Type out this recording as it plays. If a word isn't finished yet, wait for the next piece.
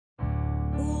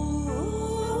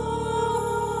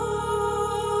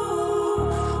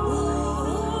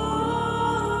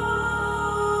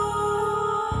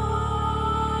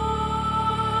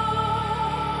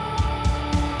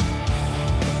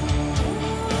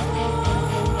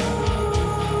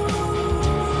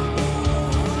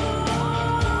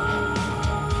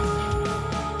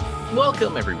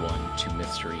Welcome, everyone, to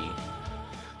Mystery,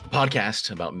 the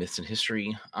podcast about myths and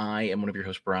history. I am one of your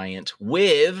hosts, Bryant,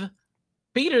 with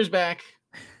Peter's back.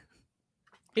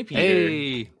 Hey, Peter.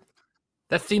 Hey,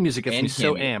 that theme music gets And me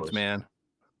so Cammy, of amped, course. man.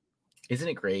 Isn't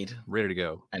it great? Ready to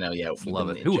go. I know, yeah. We've Love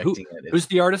been it. injecting it. Who's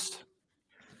the artist?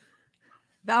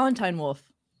 Valentine Wolf.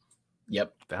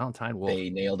 Yep. Valentine Wolf. They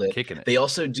nailed it. Kicking it. They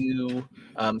also do,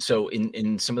 so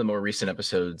in some of the more recent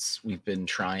episodes, we've been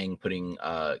putting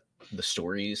the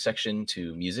stories section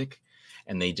to music,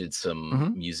 and they did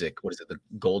some music. What is it? The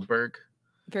Goldberg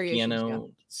piano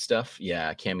stuff.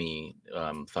 Yeah, Cammy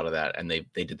thought of that, and they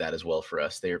did that as well for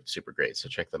us. They're super great, so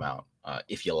check them out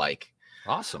if you like.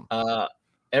 Awesome.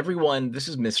 Everyone, this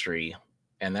is Mystery,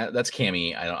 and that's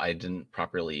Cammy. I didn't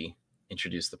properly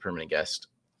introduce the permanent guest.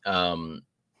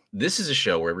 This is a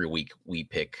show where every week we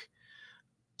pick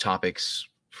topics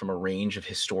from a range of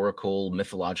historical,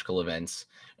 mythological events,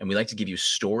 and we like to give you a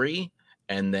story,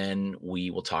 and then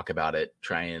we will talk about it,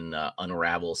 try and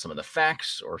unravel some of the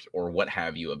facts or what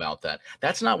have you about that.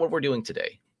 That's not what we're doing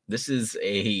today. This is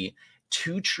a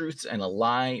Two Truths and a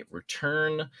Lie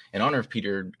return in honor of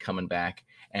Peter coming back,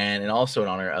 and also in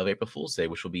honor of April Fool's Day,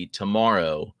 which will be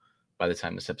tomorrow by the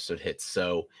time this episode hits.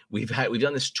 So we've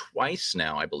done this twice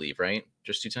now, I believe, right?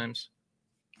 Just 2 times?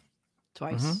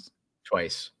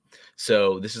 Twice.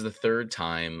 So this is the 3rd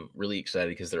time. Really excited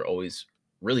because they're always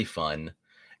really fun.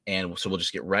 And so we'll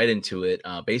just get right into it.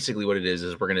 Basically what it is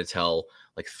we're going to tell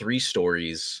like 3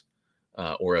 stories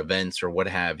or events or what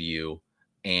have you.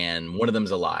 And one of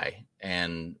them's a lie.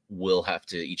 And we'll have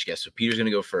to each guess. So Peter's going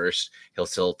to go first. He'll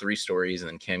tell 3 stories. And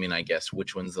then Cammy and I guess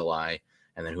which one's the lie.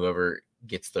 And then whoever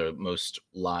gets the most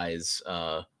lies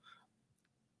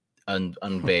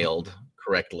unveiled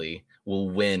correctly will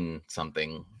win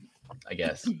something, I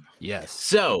guess. Yes.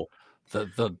 So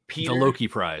the Peter, Loki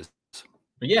prize.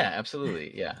 Yeah,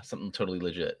 absolutely. Yeah, something totally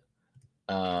legit.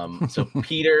 So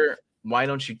Peter, why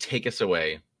don't you take us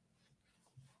away?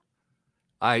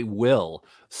 I will.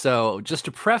 So just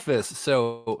to preface,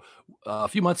 a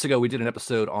few months ago, we did an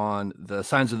episode on the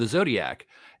signs of the zodiac,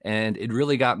 and it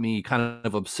really got me kind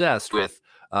of obsessed with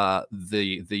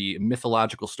the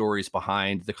mythological stories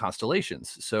behind the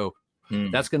constellations. So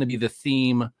that's going to be the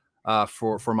theme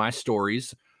for my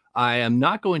stories. I am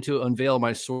not going to unveil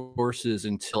my sources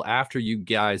until after you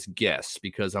guys guess,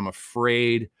 because I'm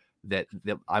afraid that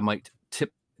I might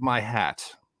tip my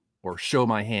hat or show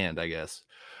my hand, I guess.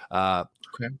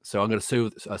 Okay. So I'm going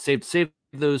to save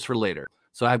those for later.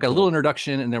 So I've got a little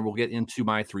introduction, and then we'll get into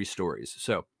my 3 stories.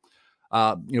 So,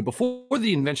 before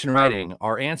the invention of writing,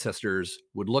 our ancestors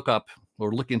would look up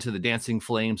or look into the dancing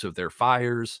flames of their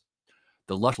fires,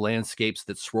 the lush landscapes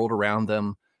that swirled around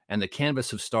them, and the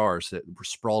canvas of stars that were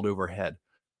sprawled overhead.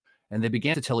 And they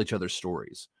began to tell each other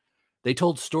stories. They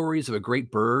told stories of a great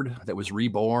bird that was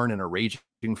reborn in a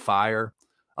raging fire,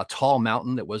 a tall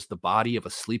mountain that was the body of a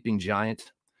sleeping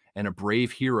giant, and a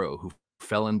brave hero who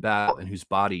fell in battle and whose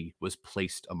body was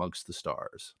placed amongst the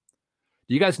stars.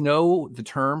 Do you guys know the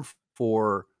term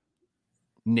for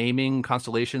naming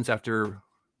constellations after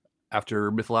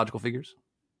mythological figures?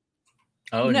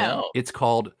 Oh, no. It's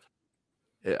called,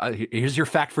 here's your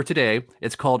fact for today.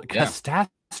 It's called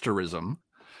catasterism.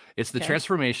 It's the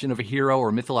transformation of a hero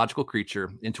or mythological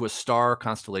creature into a star,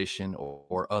 constellation,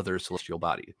 or other celestial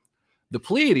body. The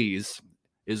Pleiades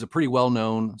is a pretty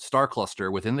well-known star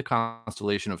cluster within the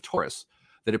constellation of Taurus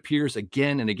that appears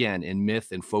again and again in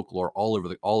myth and folklore all over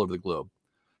the globe.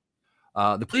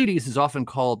 The Pleiades is often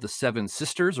called the 7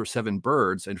 sisters or 7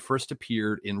 birds, and first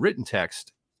appeared in written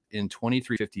text in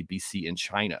 2350 BC in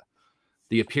China.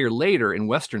 They appear later in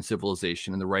Western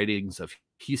civilization in the writings of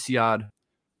Hesiod,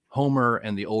 Homer,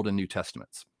 and the Old and New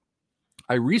Testaments.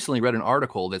 I recently read an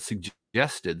article that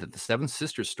suggested that the 7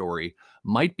 Sisters story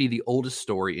might be the oldest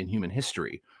story in human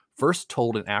history, first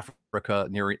told in Africa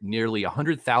nearly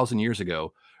 100,000 years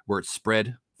ago, where it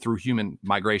spread through human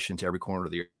migration to every corner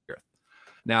of the earth.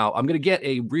 Now, I'm going to get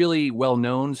a really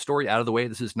well-known story out of the way.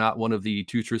 This is not one of the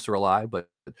 2 truths or a lie, but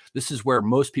this is where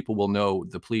most people will know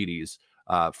the Pleiades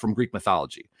from Greek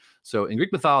mythology. So in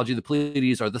Greek mythology, the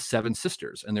Pleiades are the 7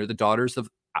 sisters, and they're the daughters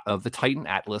of the Titan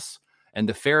Atlas, and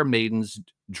the fair maidens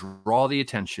draw the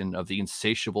attention of the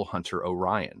insatiable hunter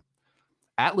Orion.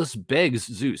 Atlas begs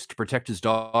Zeus to protect his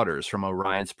daughters from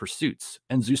Orion's pursuits,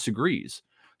 and Zeus agrees,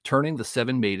 turning the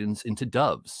 7 maidens into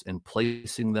doves and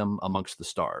placing them amongst the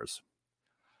stars.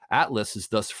 Atlas is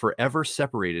thus forever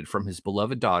separated from his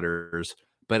beloved daughters,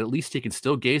 but at least he can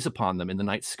still gaze upon them in the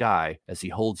night sky as he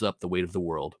holds up the weight of the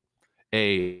world.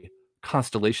 A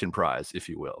constellation prize, if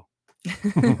you will.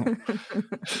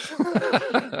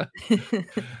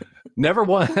 Never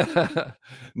one,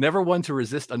 never one to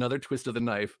resist another twist of the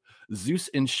knife, Zeus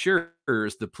ensures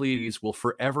the Pleiades will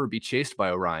forever be chased by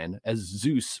Orion, as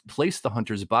Zeus placed the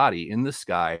hunter's body in the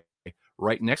sky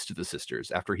right next to the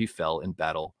sisters after he fell in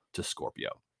battle to Scorpio.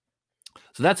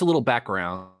 So that's a little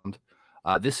background.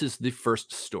 This is the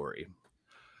first story.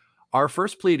 Our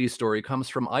first Pleiades story comes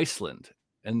from Iceland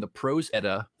and the Prose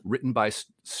Edda, written by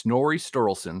Snorri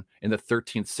Sturluson in the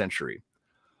 13th century.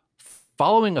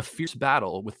 Following a fierce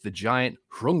battle with the giant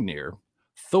Hrungnir,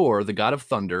 Thor, the god of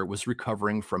thunder, was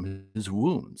recovering from his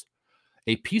wounds.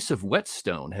 A piece of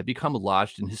whetstone had become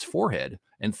lodged in his forehead,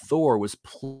 and Thor was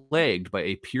plagued by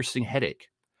a piercing headache.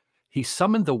 He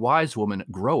summoned the wise woman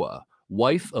Groa,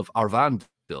 wife of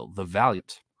Arvandil the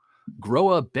Valiant.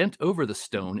 Groa bent over the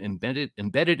stone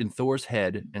embedded in Thor's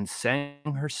head and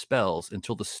sang her spells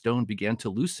until the stone began to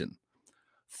loosen.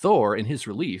 Thor, in his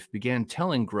relief, began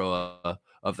telling Groa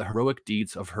of the heroic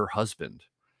deeds of her husband.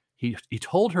 He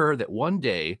told her that one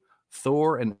day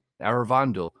Thor and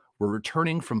Arvandil were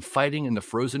returning from fighting in the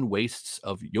frozen wastes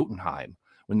of Jotunheim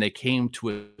when they came to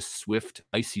a swift,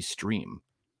 icy stream.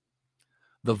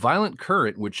 The violent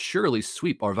current would surely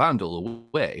sweep Arvandil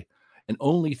away, and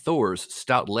only Thor's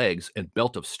stout legs and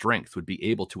belt of strength would be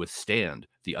able to withstand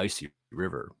the icy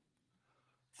river.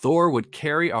 Thor would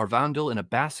carry Arvandil in a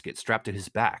basket strapped to his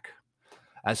back.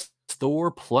 As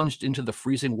Thor plunged into the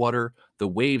freezing water, the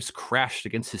waves crashed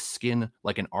against his skin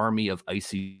like an army of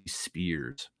icy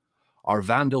spears.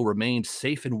 Arvandil remained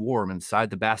safe and warm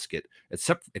inside the basket,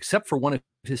 except for one of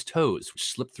his toes, which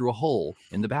slipped through a hole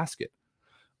in the basket.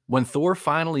 When Thor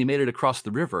finally made it across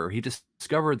the river, he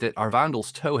discovered that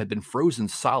Arvandil's toe had been frozen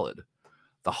solid.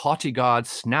 The haughty god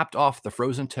snapped off the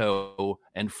frozen toe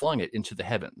and flung it into the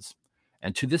heavens.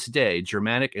 And to this day,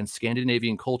 Germanic and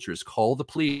Scandinavian cultures call the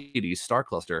Pleiades star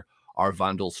cluster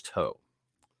Arvandil's toe.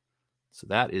 So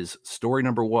that is story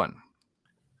number one.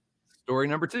 Story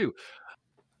number two.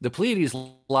 The Pleiades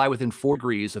lie within 4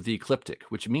 degrees of the ecliptic,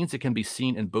 which means it can be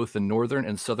seen in both the northern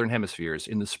and southern hemispheres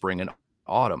in the spring and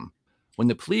autumn. When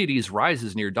the Pleiades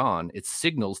rises near dawn, it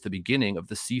signals the beginning of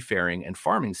the seafaring and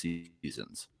farming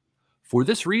seasons. For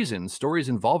this reason, stories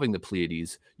involving the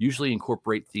Pleiades usually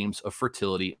incorporate themes of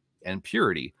fertility and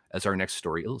purity, as our next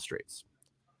story illustrates.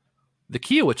 The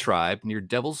Kiowa tribe near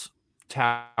Devil's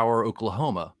Tower,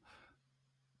 Oklahoma,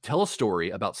 tell a story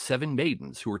about 7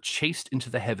 maidens who were chased into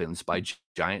the heavens by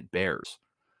giant bears.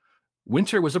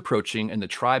 Winter was approaching, and the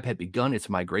tribe had begun its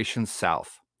migration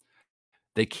south.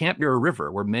 They camped near a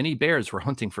river where many bears were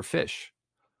hunting for fish.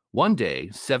 One day,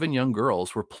 7 young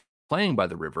girls were playing by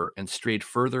the river and strayed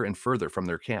further and further from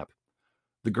their camp.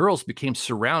 The girls became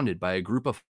surrounded by a group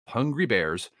of hungry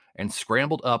bears and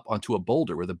scrambled up onto a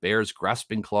boulder where the bears'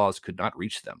 grasping claws could not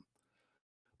reach them.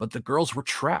 But the girls were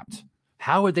trapped.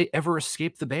 How would they ever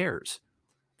escape the bears?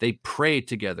 They prayed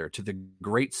together to the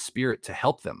Great Spirit to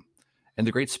help them, and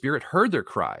the Great Spirit heard their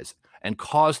cries and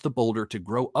caused the boulder to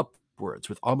grow upwards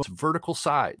with almost vertical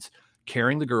sides,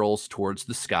 carrying the girls towards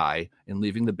the sky and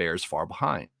leaving the bears far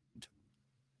behind.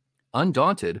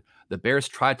 Undaunted, the bears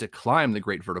tried to climb the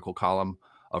great vertical column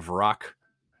of rock,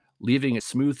 leaving a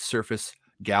smooth surface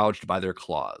gouged by their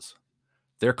claws.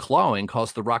 Their clawing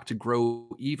caused the rock to grow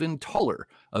even taller,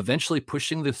 eventually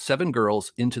pushing the 7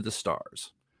 girls into the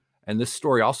stars. And this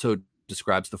story also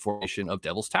describes the formation of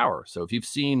Devil's Tower. So if you've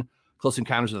seen Close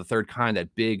Encounters of the Third Kind,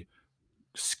 that big,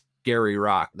 scary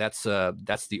rock, that's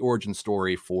the origin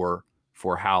story for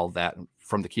how that,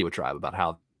 from the Kiowa tribe, about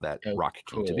how that rock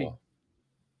came to be.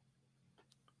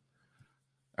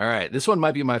 All right, this one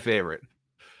might be my favorite.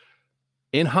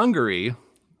 In Hungary,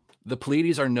 the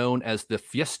Pleiades are known as the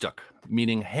Fiestuk,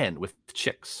 meaning hen with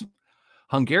chicks.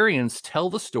 Hungarians tell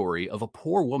the story of a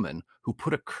poor woman who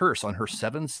put a curse on her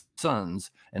 7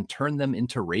 sons and turned them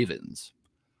into ravens.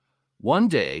 One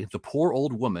day, the poor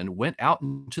old woman went out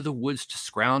into the woods to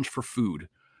scrounge for food,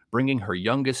 bringing her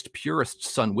youngest, purest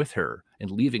son with her and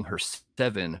leaving her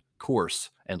 7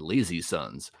 coarse and lazy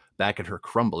sons back at her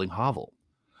crumbling hovel.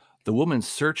 The woman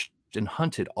searched and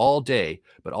hunted all day,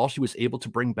 but all she was able to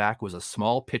bring back was a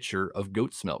small pitcher of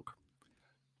goat's milk.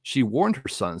 She warned her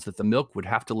sons that the milk would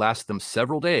have to last them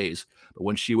several days, but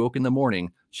when she woke in the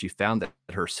morning, she found that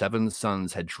her 7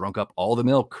 sons had drunk up all the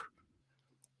milk.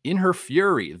 In her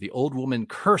fury, the old woman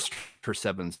cursed her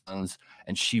 7 sons,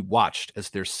 and she watched as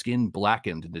their skin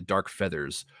blackened into dark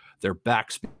feathers, their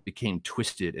backs became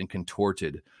twisted and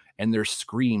contorted, and their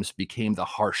screams became the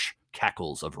harsh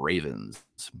cackles of ravens.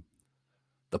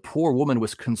 The poor woman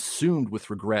was consumed with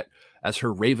regret as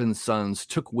her raven sons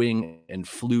took wing and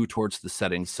flew towards the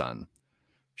setting sun.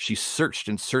 She searched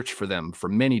and searched for them for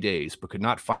many days, but could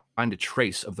not find a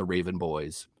trace of the raven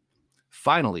boys.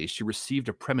 Finally, she received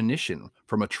a premonition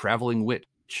from a traveling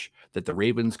witch that the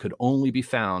ravens could only be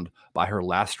found by her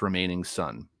last remaining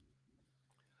son.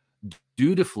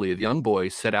 Dutifully, the young boy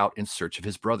set out in search of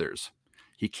his brothers.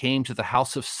 He came to the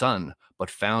house of sun, but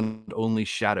found only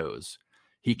shadows.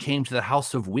 He came to the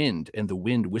house of wind, and the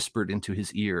wind whispered into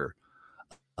his ear,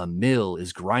 "A mill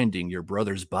is grinding your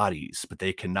brothers' bodies, but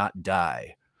they cannot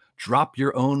die. Drop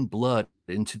your own blood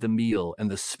into the meal, and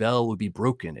the spell will be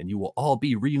broken, and you will all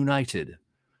be reunited."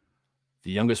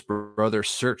 The youngest brother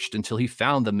searched until he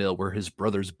found the mill where his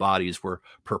brothers' bodies were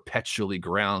perpetually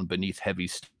ground beneath heavy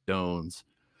stones.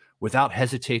 Without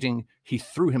hesitating, he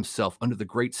threw himself under the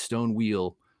great stone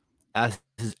wheel. As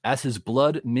his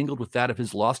blood mingled with that of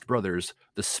his lost brothers,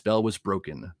 the spell was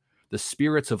broken. The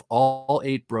spirits of all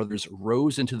 8 brothers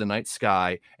rose into the night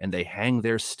sky, and they hang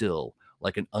there still,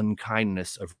 like an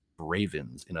unkindness of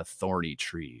ravens in a thorny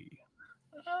tree.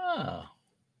 Oh,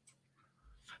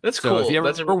 that's so cool. If you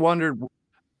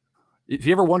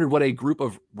ever wondered what a group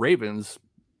of ravens,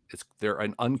 they're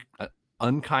an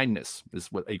unkindness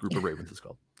is what a group of ravens is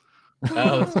called.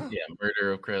 Oh, yeah,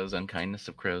 murder of crows, unkindness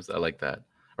of crows. I like that.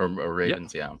 Or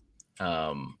ravens, yep.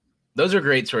 Yeah. Those are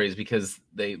great stories because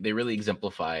they really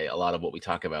exemplify a lot of what we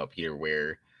talk about, Peter,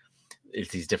 where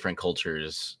it's these different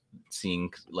cultures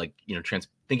seeing, like,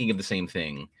 thinking of the same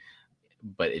thing,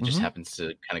 but it just happens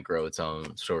to kind of grow its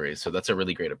own stories. So that's a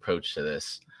really great approach to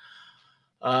this.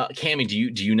 Cami,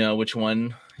 do you know which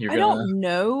one you're gonna? I don't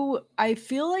know. I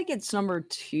feel like it's number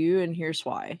 2, and here's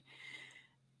why.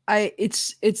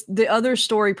 It's the other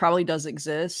story probably does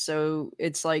exist, so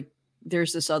it's like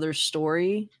there's this other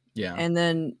story, yeah, and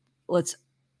then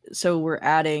we're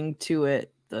adding to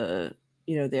it the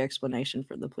explanation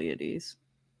for the Pleiades.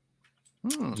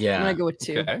 Yeah, I'm gonna go with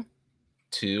 2. Okay.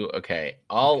 2. Okay.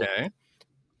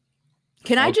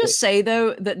 Can I just say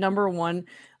though that number 1,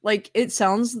 like, it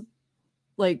sounds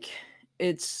like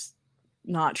it's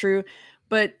not true,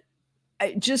 but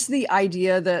just the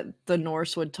idea that the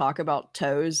Norse would talk about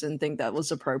toes and think that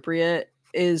was appropriate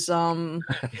is,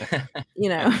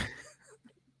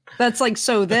 that's like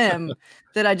so them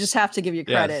that I just have to give you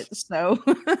credit. Yes. So,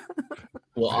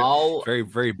 well, I'll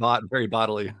very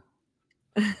bodily.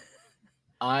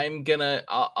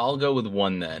 I'll go with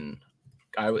 1 then.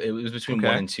 It was between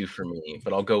 1 and 2 for me,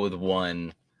 but I'll go with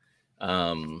 1.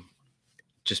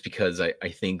 Just because I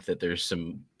think that there's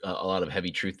a lot of heavy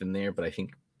truth in there, but I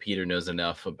think Peter knows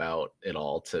enough about it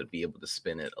all to be able to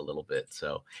spin it a little bit.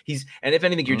 So and if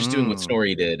anything, you're just doing what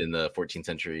Snorri did in the 14th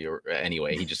century, or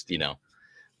anyway, he just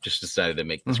decided to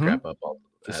make this crap up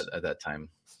at that time.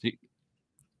 So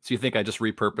you think I just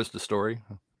repurposed the story?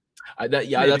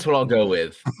 That's what I'll go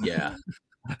with. Yeah,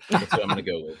 that's what I'm gonna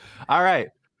go with. All right.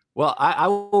 Well, I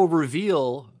will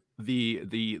reveal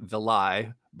the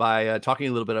lie by talking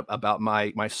a little bit about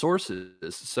my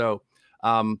sources. So,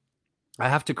 I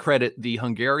have to credit the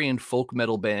Hungarian folk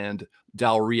metal band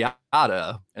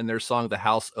Dalriada and their song "The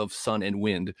House of Sun and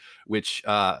Wind," which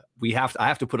I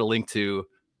have to put a link to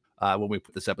when we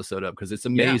put this episode up because it's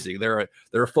amazing. Yeah.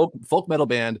 They're a folk metal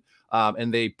band,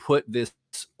 and they put this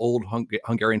old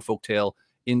Hungarian folktale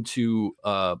into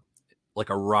like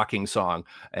a rocking song,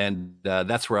 and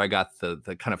that's where I got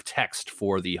the kind of text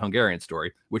for the Hungarian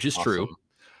story, which is true.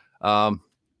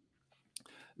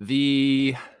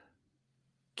 The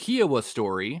Kiowa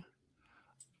story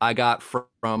I got from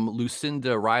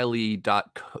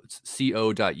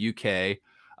lucindariley.co.uk.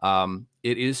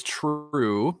 It is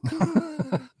true.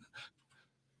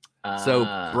 So,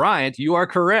 Bryant, you are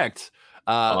correct.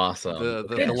 Awesome.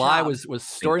 The lie was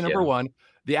story number 1.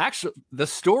 The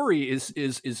story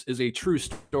is a true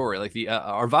story. Like the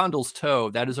Arvandel's toe,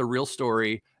 that is a real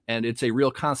story, and it's a real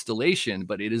constellation,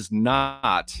 but it is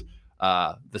not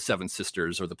the Seven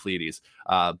Sisters or the Pleiades.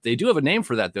 They do have a name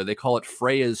for that, though. They call it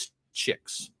Freya's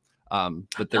chicks.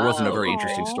 But there wasn't a very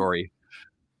interesting story.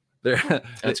 There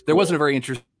wasn't a very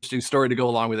interesting story to go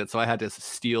along with it, so I had to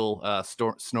steal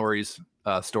Snorri's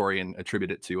story and attribute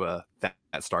it to that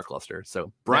star cluster.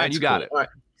 So, Brian, you got it. Right.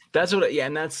 That's what,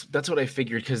 and that's what I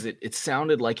figured, because it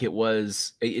sounded like it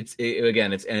was. It's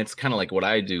kind of like what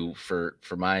I do for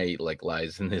my like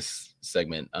lies in this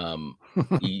segment.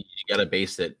 You got to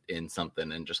base it in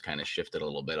something and just kind of shift it a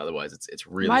little bit. Otherwise, it's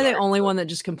really. Am I the only one that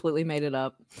just completely made it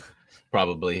up?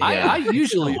 Probably. Yeah. I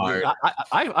usually do.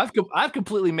 I've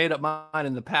completely made up mine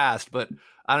in the past, but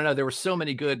I don't know. There were so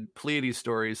many good Pleiades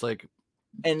stories, like.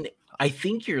 And I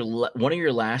think one of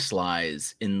your last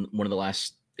lies in one of the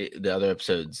other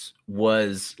episodes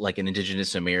was like an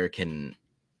Indigenous American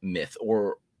myth,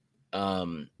 or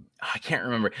I can't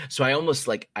remember. So I almost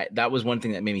that was one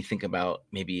thing that made me think about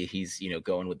maybe he's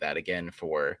going with that again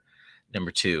for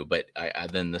number two. But I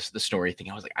then the story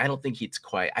thing, I was like, I don't think it's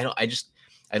quite. I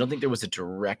don't think there was a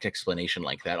direct explanation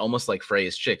like that. Almost like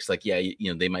Freya's chicks. Like, yeah,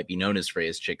 they might be known as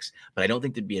Freya's chicks, but I don't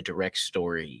think there'd be a direct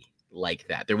story like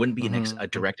that. There wouldn't be a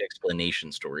direct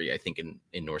explanation story, I think,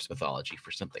 in Norse mythology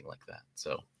for something like that.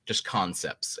 So just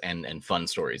concepts and fun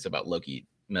stories about Loki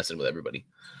messing with everybody.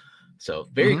 So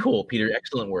very cool, Peter.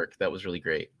 Excellent work. That was really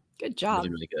great. Good job. Really,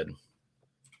 really good. Nice.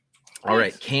 All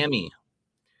right, Cami,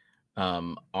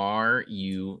 are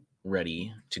you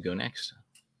ready to go next?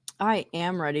 I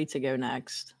am ready to go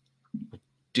next.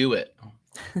 Do it.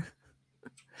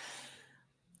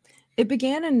 It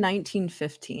began in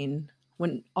 1915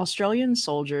 when Australian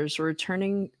soldiers were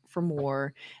returning from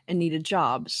war and needed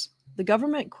jobs. The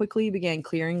government quickly began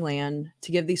clearing land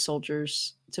to give these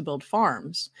soldiers to build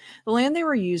farms. The land they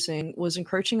were using was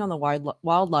encroaching on the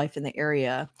wildlife in the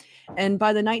area, and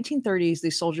by the 1930s,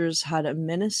 these soldiers had a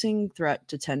menacing threat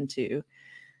to tend to: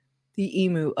 the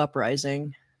Emu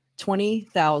Uprising.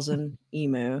 20,000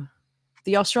 emu.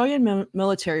 The Australian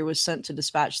military was sent to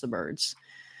dispatch the birds.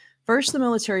 First, the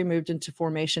military moved into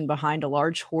formation behind a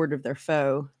large horde of their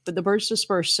foe, but the birds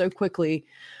dispersed so quickly,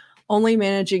 only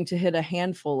managing to hit a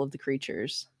handful of the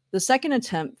creatures. The second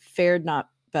attempt fared not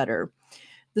better.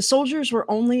 The soldiers were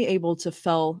only able to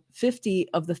fell 50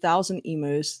 of the 1,000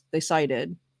 emus they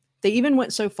sighted. They even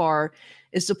went so far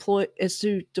as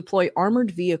to deploy armored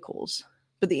vehicles,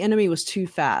 but the enemy was too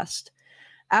fast.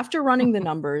 After running the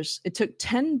numbers, it took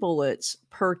 10 bullets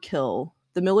per kill.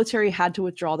 The military had to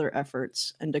withdraw their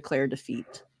efforts and declare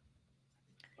defeat.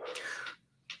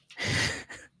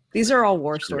 These are all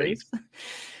war stories.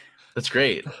 That's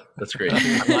great. That's great.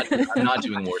 I'm not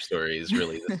doing war stories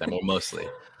really this time, or mostly.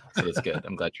 So that's good.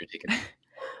 I'm glad you're taking it.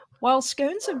 While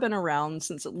scones have been around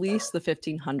since at least the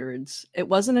 1500s, it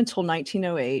wasn't until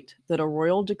 1908 that a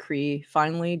royal decree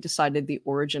finally decided the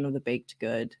origin of the baked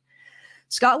good.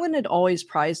 Scotland had always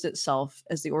prized itself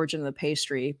as the origin of the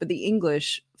pastry, but the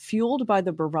English, fueled by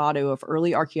the bravado of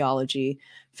early archaeology,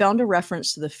 found a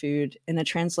reference to the food in a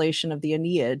translation of the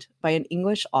Aeneid by an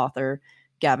English author,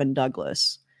 Gavin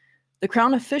Douglas. The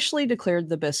Crown officially declared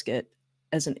the biscuit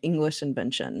as an English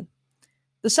invention.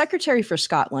 The Secretary for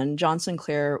Scotland, John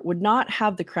Sinclair, would not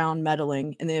have the Crown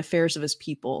meddling in the affairs of his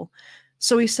people,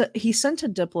 so he sent a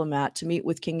diplomat to meet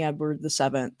with King Edward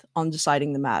VII on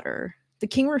deciding the matter. The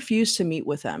king refused to meet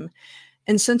with him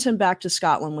and sent him back to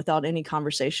Scotland without any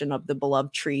conversation of the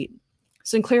beloved treat.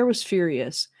 Sinclair was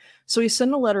furious, so he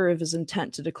sent a letter of his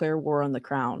intent to declare war on the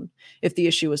crown if the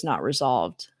issue was not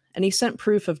resolved, and he sent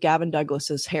proof of Gavin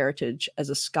Douglas's heritage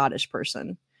as a Scottish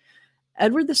person.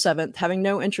 Edward VII, having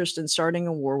no interest in starting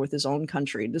a war with his own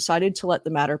country, decided to let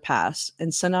the matter pass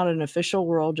and sent out an official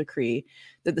royal decree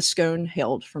that the scone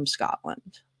hailed from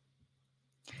Scotland.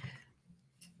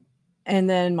 And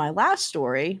then my last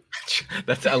story.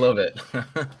 I love it.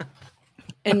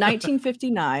 In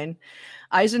 1959,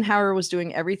 Eisenhower was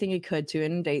doing everything he could to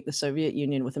inundate the Soviet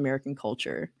Union with American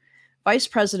culture. Vice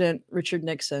President Richard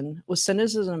Nixon was sent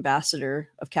as an ambassador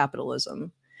of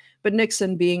capitalism. But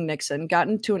Nixon, being Nixon, got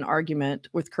into an argument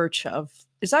with Khrushchev.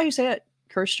 Is that how you say it?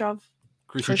 Khrushchev?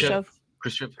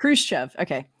 Khrushchev,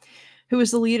 okay. Who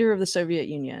was the leader of the Soviet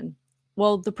Union.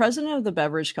 Well, the president of the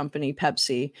beverage company,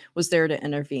 Pepsi, was there to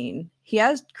intervene. He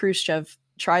asked Khrushchev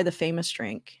try the famous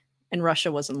drink, and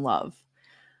Russia was in love.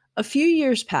 A few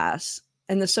years passed,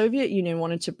 and the Soviet Union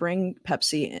wanted to bring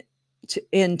Pepsi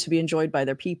in to be enjoyed by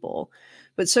their people.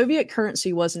 But Soviet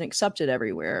currency wasn't accepted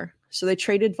everywhere, so they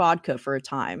traded vodka for a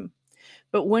time.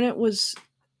 But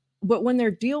when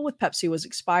their deal with Pepsi was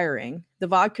expiring, the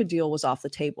vodka deal was off the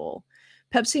table.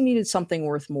 Pepsi needed something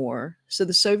worth more, so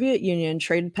the Soviet Union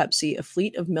traded Pepsi a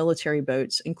fleet of military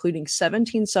boats, including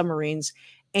 17 submarines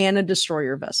and a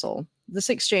destroyer vessel. This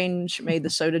exchange made the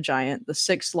soda giant the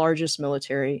 6th largest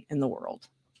military in the world.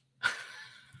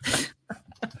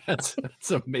 That's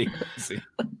amazing.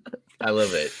 I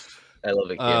love it.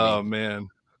 Kimmy. Oh man,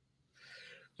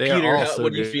 Peter,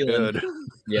 what are you feeling?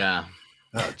 Yeah.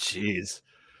 Oh jeez.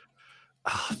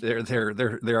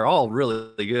 They're all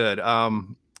really good.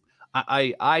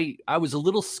 I was a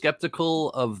little skeptical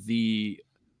of the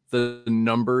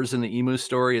numbers in the emu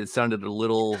story. It sounded a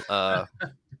little a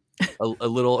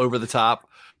little over the top.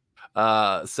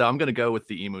 So I'm gonna go with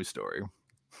the emu story.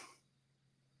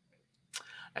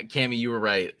 Cami, you were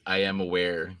right. I am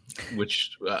aware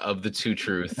which of the two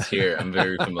truths here. I'm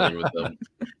very familiar with them.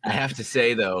 I have to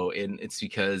say though, it's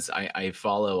because I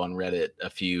follow on Reddit a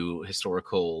few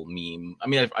historical meme. I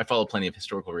mean, I follow plenty of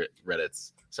historical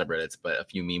Reddits, subreddits, but a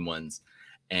few meme ones,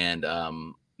 and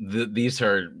these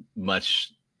are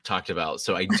much talked about.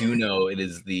 So I do know it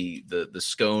is the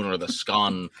scone or the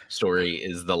scone story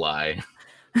is the lie.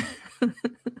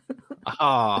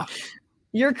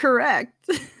 You're correct.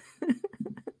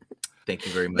 Thank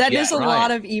you very much. That is a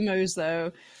lot of emos,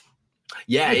 though.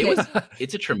 Yeah,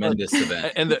 it's a tremendous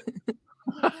event. And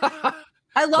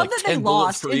I love that they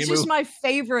lost. It's just my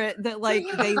favorite that like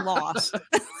they lost.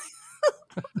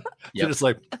 Yeah, just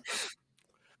like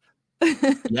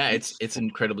yeah, it's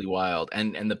incredibly wild.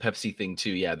 And the Pepsi thing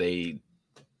too. Yeah, they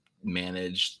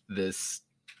managed this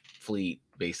fleet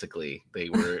basically. They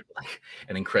were like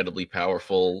an incredibly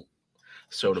powerful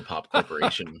soda pop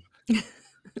corporation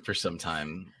for some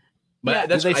time. But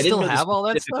do they still have all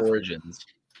that stuff? Origins.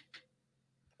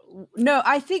 No,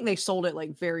 I think they sold it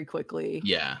like very quickly.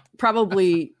 Yeah.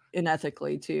 Probably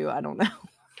unethically too. I don't know.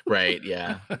 Right.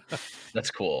 Yeah.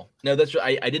 That's cool. No, that's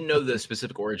I didn't know the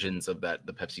specific origins of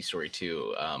the Pepsi story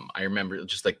too. I remember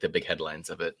just like the big headlines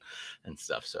of it and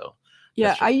stuff. So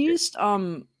yeah, I used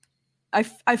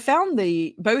I found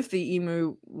both the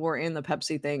emu war and the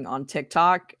Pepsi thing on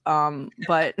TikTok.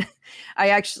 But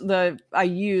I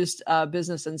used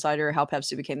Business Insider, how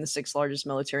Pepsi became the 6th largest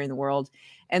military in the world.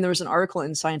 And there was an article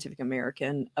in Scientific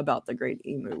American about the Great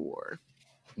Emu War.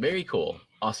 Very cool.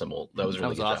 Awesome. Well, that was a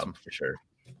really good awesome job for sure.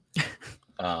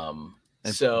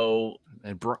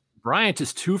 And Bryant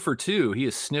is 2 for 2. He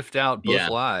has sniffed out both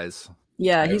lies.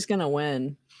 Yeah, he's gonna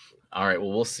win. All right,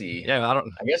 well, we'll see. Yeah,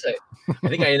 I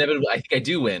think I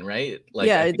do win, right? Like,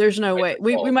 yeah, there's no way.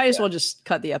 We might as well just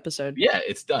cut the episode. Yeah,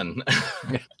 it's done.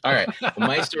 All right. Well,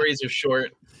 my stories are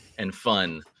short and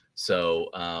fun, so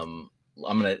I'm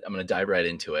gonna dive right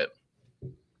into it.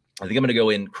 I think I'm gonna go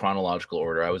in chronological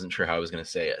order. I wasn't sure how I was gonna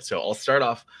say it, so I'll start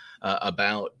off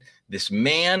about this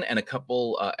man and a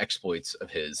couple exploits of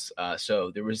his.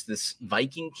 So there was this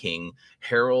Viking king,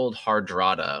 Harald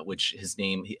Hardrada, which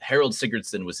Harold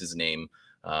Sigurdsson was his name,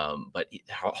 but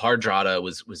Hardrada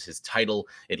was his title.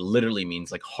 It literally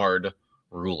means like hard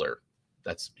ruler.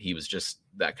 He was just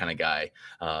that kind of guy.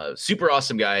 Super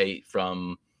awesome guy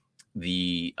from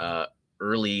the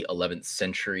early 11th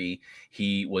century.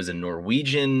 He was a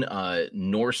Norwegian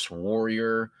Norse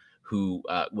warrior who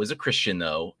was a Christian,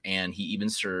 though, and he even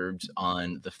served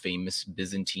on the famous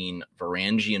Byzantine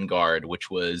Varangian Guard,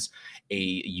 which was a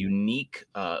unique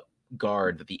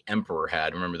guard that the emperor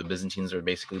had. Remember, the Byzantines are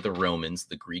basically the Romans,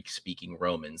 the Greek-speaking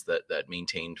Romans that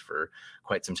maintained for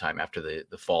quite some time after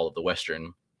the fall of the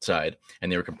Western side,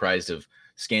 and they were comprised of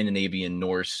Scandinavian,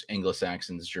 Norse,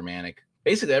 Anglo-Saxons, Germanic,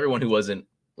 basically everyone who wasn't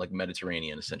like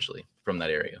Mediterranean, essentially, from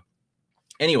that area.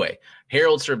 Anyway,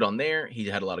 Harold served on there. He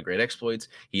had a lot of great exploits.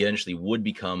 He eventually would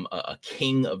become a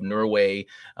king of Norway,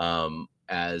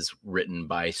 as written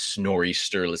by Snorri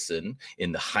Sturluson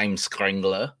in the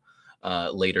Heimskringla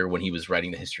later when he was writing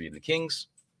the history of the kings.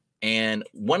 And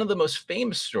one of the most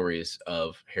famous stories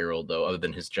of Harold, though, other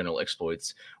than his general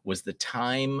exploits, was the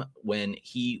time when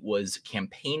he was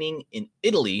campaigning in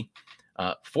Italy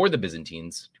for the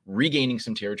Byzantines, regaining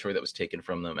some territory that was taken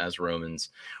from them as Romans.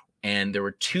 And there were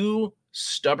 2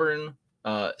 stubborn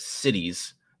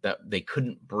cities that they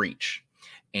couldn't breach.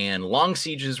 And long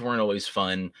sieges weren't always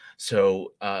fun.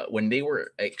 So when they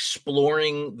were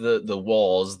exploring the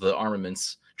walls, the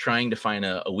armaments, trying to find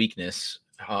a weakness,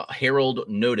 Harold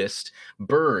noticed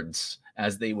birds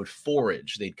as they would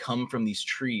forage. They'd come from these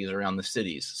trees around the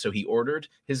cities. So he ordered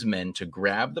his men to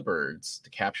grab the birds, to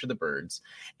capture the birds,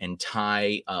 and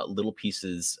tie little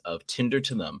pieces of tinder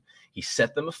to them. He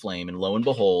set them aflame, and lo and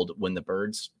behold, when the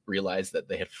birds realized that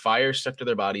they had fire stuck to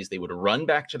their bodies, they would run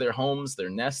back to their homes, their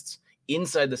nests,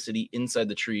 inside the city, inside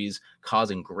the trees,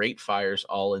 causing great fires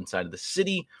all inside of the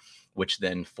city, which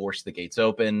then forced the gates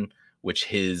open, which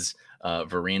his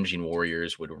Varangian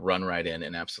warriors would run right in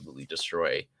and absolutely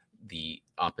destroy the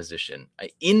opposition.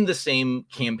 In the same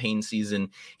campaign season,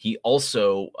 he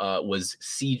also was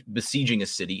besieging a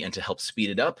city, and to help speed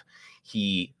it up,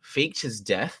 he faked his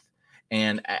death.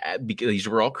 And because these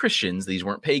were all Christians, these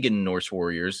weren't pagan Norse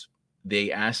warriors, they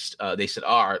said,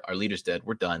 our leader's dead,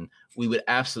 we're done. We would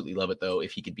absolutely love it, though,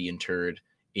 if he could be interred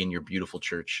in your beautiful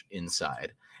church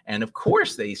inside. And of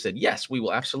course, they said, yes, we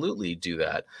will absolutely do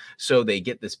that. So they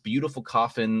get this beautiful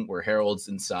coffin where Harold's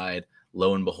inside.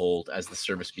 Lo and behold, as the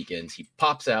service begins, he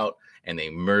pops out and they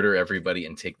murder everybody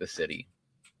and take the city.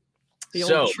 The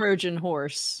old Trojan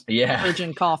horse. Yeah.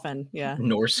 Trojan coffin. Yeah.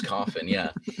 Norse coffin.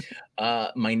 Yeah.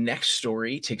 My next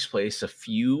story takes place a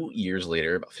few years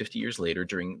later, about 50 years later,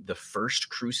 during the First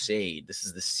Crusade. This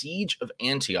is the Siege of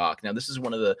Antioch. Now, this is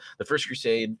one of the First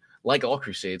Crusade, like all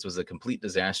crusades, was a complete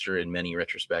disaster in many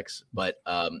retrospects. But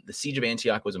the Siege of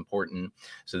Antioch was important.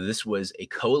 So this was a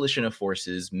coalition of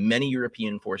forces, many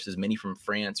European forces, many from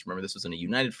France. Remember, this was in a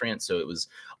united France. So it was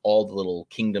all the little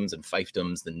kingdoms and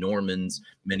fiefdoms, the Normans,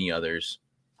 many others.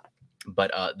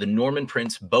 But the Norman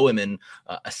prince Bohemond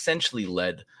essentially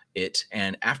led it,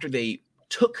 and after they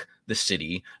took the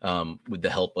city with the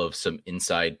help of some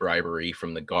inside bribery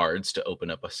from the guards to open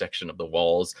up a section of the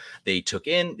walls, they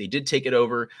did take it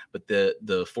over, but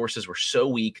the forces were so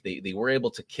weak, they were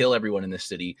able to kill everyone in the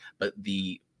city, but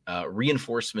the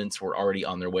reinforcements were already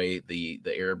on their way. The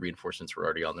Arab reinforcements were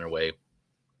already on their way.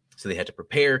 So they had to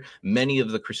prepare. Many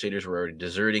of the Crusaders were already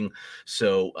deserting.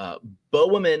 So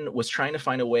Bohemond was trying to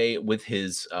find a way with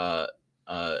his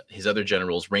other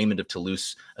generals, Raymond of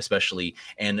Toulouse especially,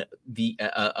 and the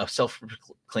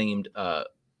self-proclaimed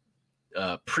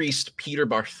priest Peter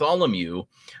Bartholomew,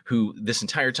 who this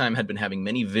entire time had been having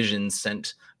many visions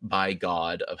sent by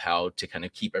God of how to kind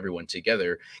of keep everyone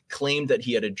together, claimed that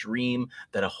he had a dream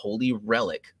that a holy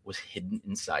relic was hidden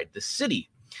inside the city.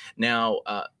 Now,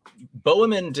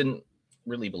 Bohemond didn't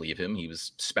really believe him. He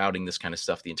was spouting this kind of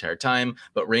stuff the entire time.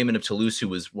 But Raymond of Toulouse, who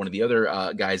was one of the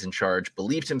other guys in charge,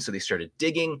 believed him. So they started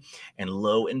digging. And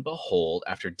lo and behold,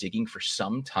 after digging for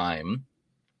some time,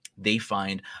 they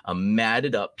find a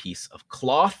matted up piece of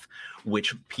cloth,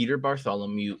 which Peter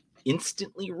Bartholomew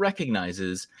instantly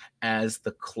recognizes as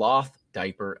the cloth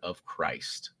diaper of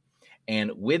Christ.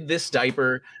 And with this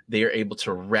diaper, they are able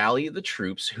to rally the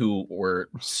troops who were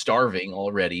starving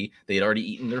already. They had already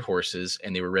eaten their horses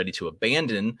and they were ready to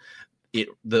abandon it.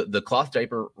 The cloth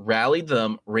diaper rallied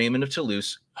them. Raymond of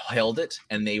Toulouse held it,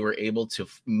 and they were able to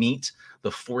meet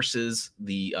the forces,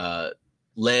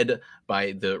 led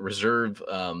by the reserve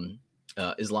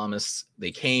Islamists.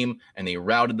 They came and they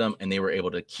routed them, and they were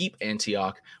able to keep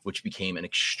Antioch, which became an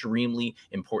extremely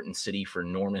important city for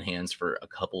Norman hands for a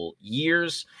couple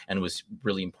years and was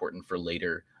really important for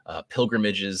later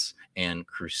pilgrimages and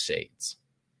crusades.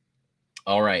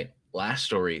 All right, last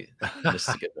story. This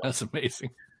is a good one. That's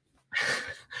amazing.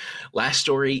 Last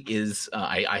story is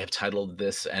I have titled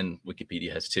this, and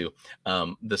Wikipedia has too,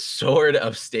 the sword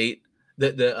of state,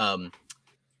 the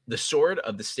sword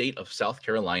of the state of South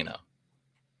Carolina.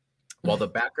 While the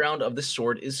background of the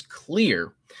sword is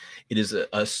clear, it is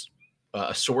a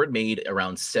sword made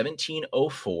around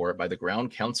 1704 by the Crown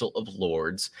Council of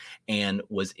Lords and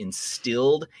was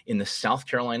instilled in the South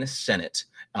Carolina Senate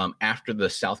after the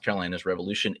South Carolina's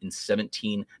Revolution in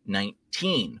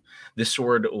 1719. This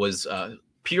sword was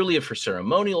purely for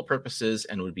ceremonial purposes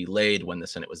and would be laid when the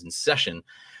Senate was in session.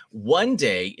 One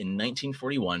day in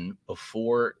 1941,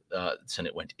 before the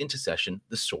Senate went into session,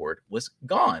 the sword was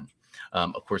gone.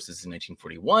 Of course, this is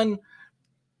 1941.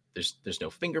 There's no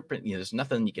fingerprint. There's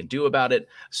nothing you can do about it.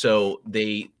 So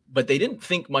they didn't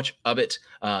think much of it,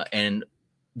 and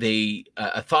they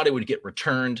thought it would get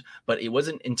returned. But it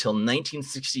wasn't until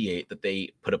 1968 that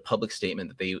they put a public statement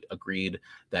that they agreed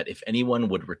that if anyone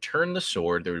would return the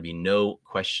sword, there would be no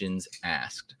questions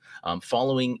asked.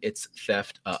 Following its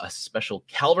theft, a special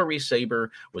cavalry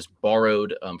saber was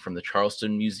borrowed from the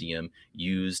Charleston Museum,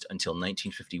 used until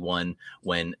 1951,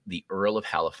 when the Earl of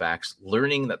Halifax,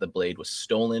 learning that the blade was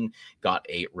stolen, got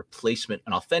an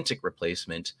authentic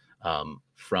replacement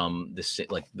from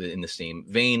in the same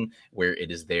vein, where it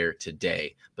is there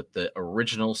today. But the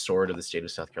original sword of the state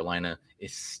of South Carolina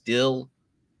is still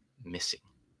missing.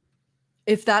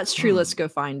 If that's true, let's go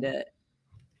find it.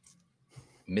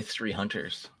 Mystery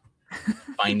hunters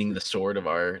finding the sword of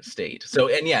our state. So,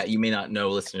 and yeah, you may not know,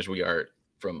 listeners, we are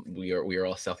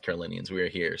all South Carolinians. We are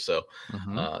here. So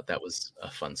that was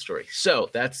a fun story. So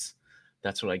that's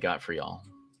what I got for y'all.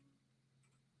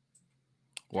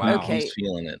 Wow. Okay. Who's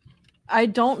feeling it? I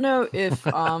don't know if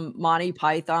Monty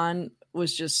Python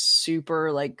was just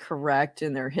super correct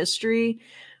in their history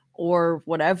or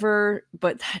whatever,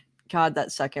 but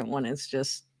that second one is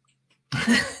just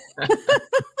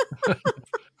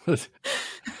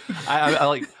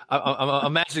I'm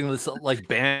imagining this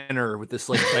banner with this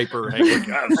diaper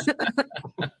hanging.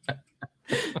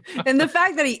 And the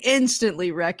fact that he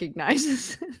instantly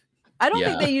recognizes it. I don't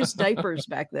think they used diapers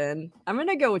back then. I'm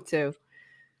gonna go with 2.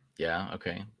 Yeah.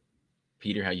 Okay.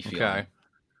 Peter, how you feeling? Okay.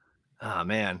 Oh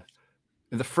man,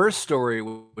 the first story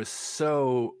was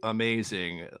so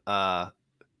amazing.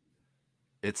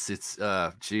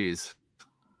 Geez.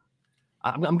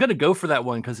 I'm gonna go for that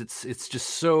one because it's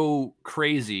just so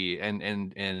crazy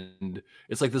and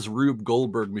it's like this Rube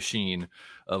Goldberg machine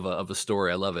of a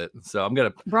story. I love it. So I'm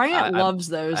gonna. Bryant loves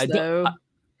those though.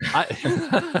 I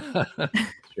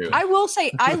will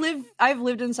say I've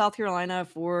lived in South Carolina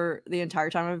for the entire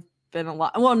time I've been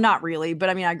alive. Well, not really, but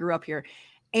I mean I grew up here,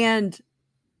 and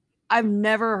I've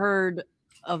never heard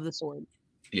of the sword.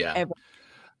 Yeah. Ever.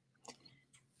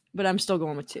 But I'm still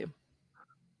going with 2.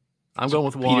 I'm going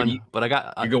with 1, but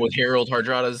you're going with Harold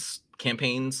Hardrada's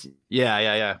campaigns.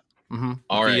 Yeah.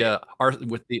 All right.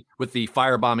 With the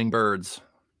firebombing birds.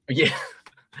 Yeah.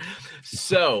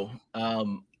 So,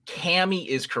 Cammy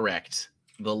is correct.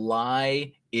 The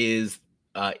lie is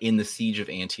in the Siege of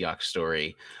Antioch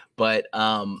story. But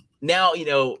now,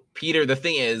 Peter, the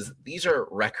thing is, these are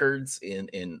records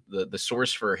in the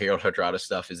source for Harold Hardrada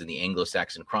stuff is in the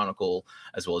Anglo-Saxon Chronicle,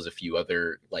 as well as a few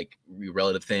other like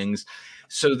relative things.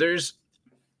 So there's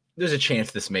a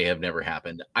chance this may have never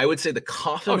happened. I would say the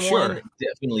coffin one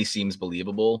definitely seems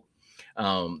believable.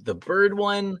 The bird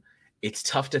one, it's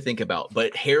tough to think about.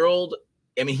 But Harold,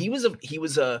 I mean, he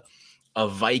was a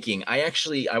Viking.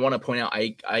 I want to point out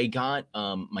I got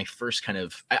my first kind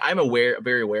of I'm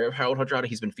very aware of Harold Hardrada.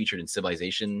 He's been featured in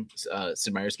Civilization,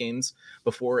 Sid Meier's games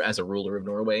before as a ruler of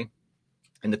Norway.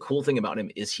 And the cool thing about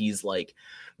him is he's like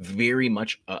very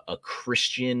much a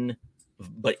Christian,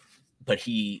 but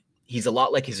he's a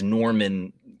lot like his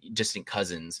Norman distant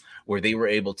cousins, where they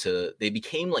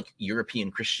became like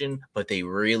European Christian, but they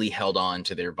really held on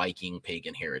to their Viking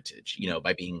pagan heritage,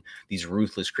 by being these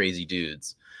ruthless, crazy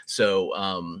dudes. So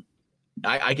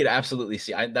I could absolutely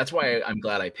see. That's why I'm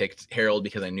glad I picked Harold,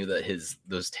 because I knew that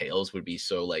those tales would be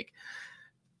so like.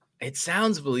 It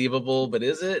sounds believable, but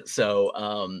is it? So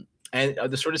and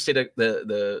the Sword of State,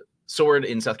 the sword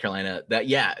in South Carolina.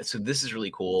 So this is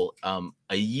really cool.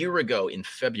 A year ago in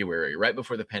February, right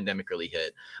before the pandemic really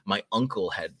hit, my uncle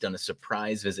had done a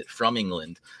surprise visit from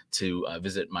England to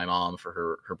visit my mom for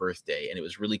her birthday, and it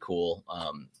was really cool.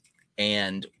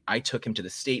 And I took him to the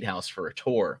State House for a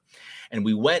tour, and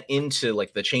we went into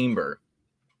like the chamber,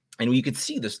 and we could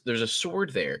see this. There's a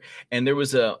sword there, and there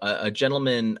was a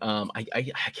gentleman. I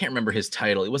can't remember his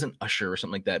title. It wasn't usher or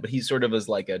something like that, but he sort of is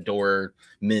like a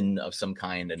doorman of some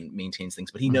kind and maintains things.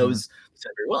 But he knows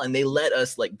very well, and they let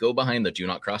us like go behind the "Do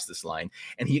not cross this line."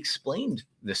 And he explained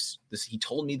this. He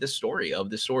told me the story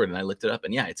of this sword, and I looked it up,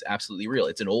 and yeah, it's absolutely real.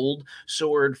 It's an old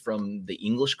sword from the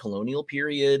English colonial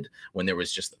period when there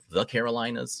was just the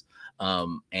Carolinas,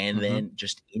 and then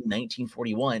just in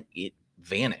 1941 it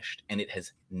vanished, and it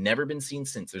has never been seen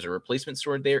since. There's a replacement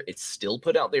sword there. It's still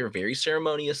put out there very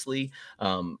ceremoniously,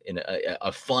 in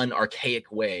a fun,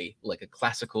 archaic way, like a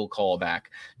classical callback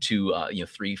to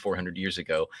 300-400 years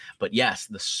ago. But yes,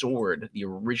 the sword, the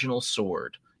original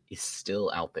sword, is still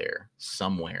out there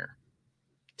somewhere.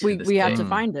 We have to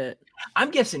find it. I'm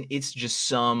guessing it's just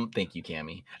thank you,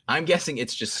 Cammy. I'm guessing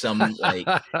it's just some like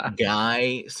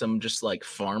guy, some just like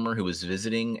farmer who was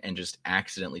visiting and just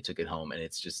accidentally took it home, and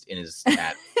it's just in his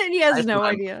hat. And he has no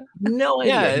idea. No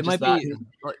idea. Yeah, it might be.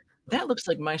 That looks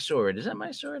like my sword. Is that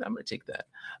my sword? I'm gonna take that.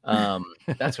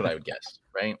 That's what I would guess,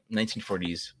 right?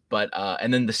 1940s. But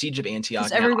and then the Siege of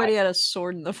Antioch. Everybody had a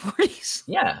sword in the 40s.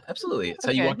 Yeah, absolutely. That's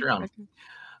how you walked around.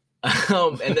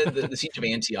 And then the Siege of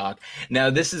Antioch. Now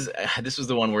this was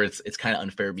the one where it's kind of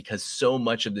unfair, because so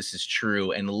much of this is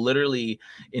true, and literally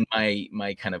in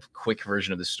my kind of quick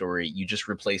version of the story, you just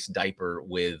replace diaper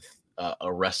with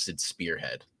a rusted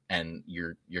spearhead, and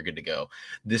you're good to go.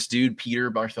 This dude Peter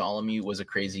Bartholomew was a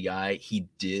crazy guy. He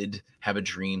did have a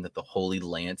dream that the Holy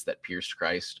Lance that pierced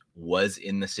Christ was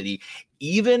in the city,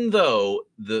 even though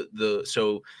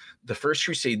the First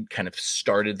Crusade kind of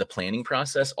started the planning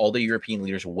process. All the European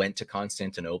leaders went to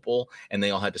Constantinople, and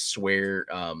they all had to swear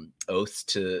oaths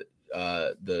to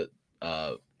the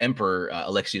Emperor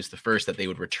Alexius I that they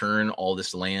would return all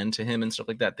this land to him and stuff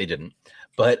like that. They didn't,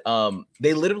 but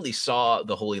they literally saw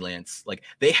the Holy Lance. Like,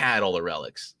 they had all the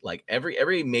relics. Like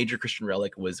every major Christian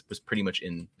relic was pretty much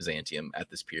in Byzantium at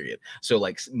this period. So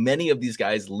like many of these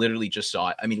guys literally just saw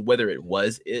it. I mean, whether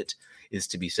it is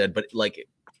to be said, but like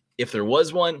if there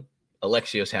was one,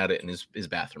 Alexios had it in his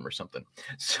bathroom or something.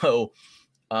 So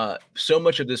so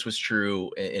much of this was true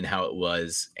in how it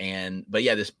was. But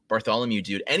yeah, this Bartholomew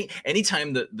dude,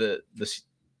 anytime the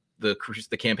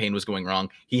campaign was going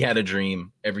wrong, he had a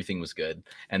dream, everything was good.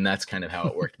 And that's kind of how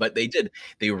it worked. But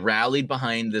they rallied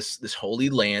behind this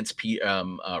Holy Lance.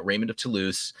 Raymond of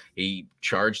Toulouse, he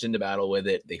charged into battle with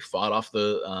it. They fought off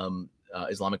the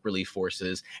Islamic relief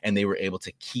forces, and they were able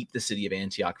to keep the city of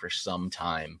Antioch for some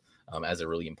time as a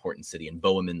really important city. And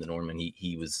Bohemond the Norman,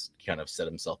 he was kind of set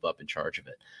himself up in charge of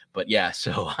it. But yeah,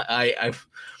 so I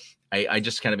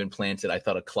just kind of implanted. I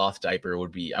thought a cloth diaper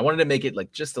would be. I wanted to make it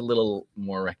like just a little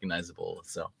more recognizable.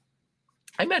 So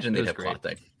I imagine they'd have cloth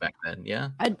diapers back then.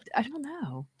 Yeah, I don't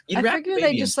know. I figured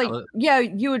they just like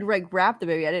you would like wrap the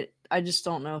baby. I just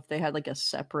don't know if they had like a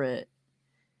separate.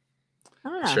 I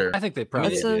don't know. Sure, I think they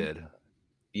probably did.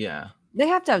 Yeah, they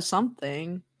have to have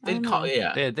something. They'd call,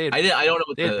 yeah. I don't know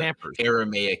what the Pampers.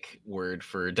 Aramaic word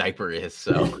for diaper is,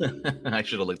 so I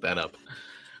should have looked that up.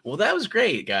 Well, that was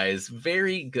great, guys.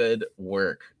 Very good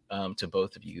work. to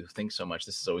both of you. Thanks so much.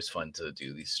 This is always fun to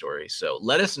do these stories. So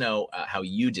let us know how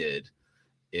you did.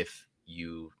 If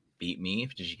you beat me,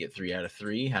 did you get 3 out of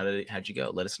 3? How'd you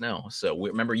go? Let us know. So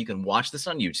remember, you can watch this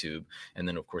on YouTube and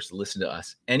then of course listen to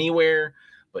us anywhere,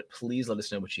 but please let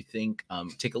us know what you think.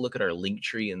 Take a look at our link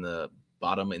tree in the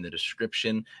bottom in the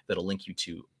description. That'll link you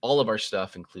to all of our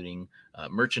stuff, including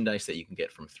merchandise that you can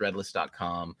get from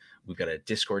threadless.com. We've got a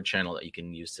Discord channel that you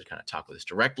can use to kind of talk with us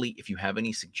directly. If you have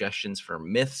any suggestions for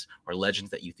myths or legends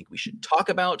that you think we should talk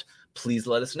about, please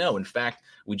let us know. In fact,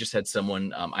 we just had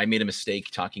someone, I made a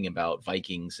mistake talking about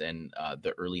Vikings and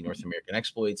the early North American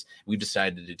exploits. We've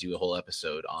decided to do a whole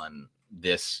episode on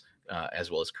this as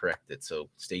well as correct it. So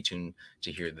stay tuned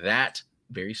to hear that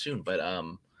very soon. But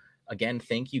again,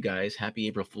 thank you guys. Happy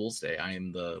April Fool's Day. I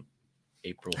am the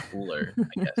April Fooler,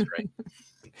 I guess, right?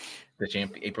 The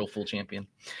champion, April Fool champion.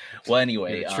 Well,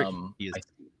 anyway,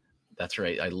 that's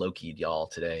right. I low-keyed y'all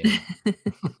today.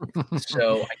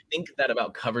 So I think that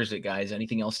about covers it, guys.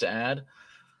 Anything else to add?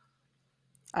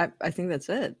 I think that's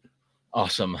it.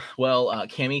 Awesome. Well,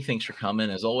 Cami, thanks for coming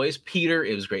as always. Peter,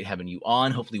 it was great having you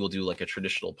on. Hopefully we'll do like a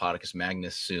traditional Podicus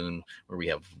Magnus soon where we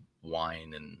have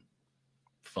wine and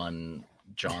fun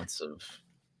jaunts of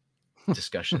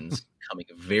discussions coming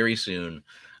very soon.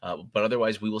 But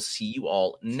otherwise, we will see you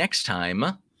all next time.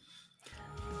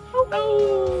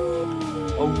 Oh.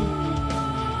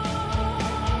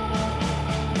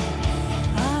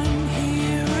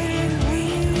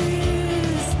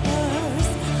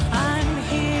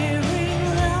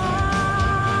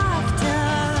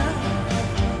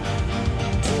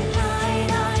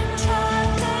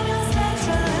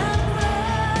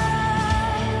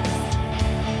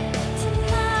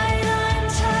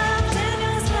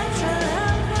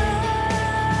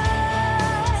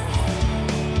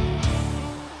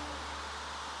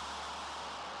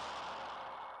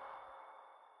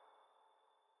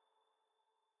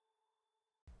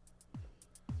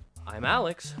 I'm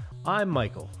Alex. I'm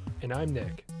Michael. And I'm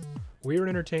Nick. We're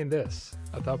Entertain This,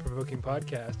 a thought-provoking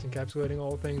podcast encapsulating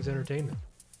all things entertainment.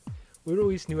 We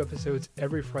release new episodes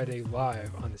every Friday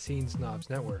live on the Scene Snobs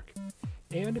Network.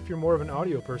 And if you're more of an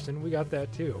audio person, we got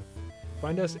that too.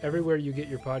 Find us everywhere you get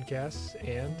your podcasts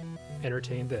and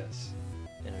entertain this.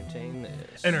 Entertain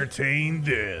this. Entertain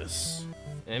this.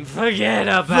 And forget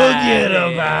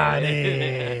about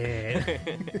it.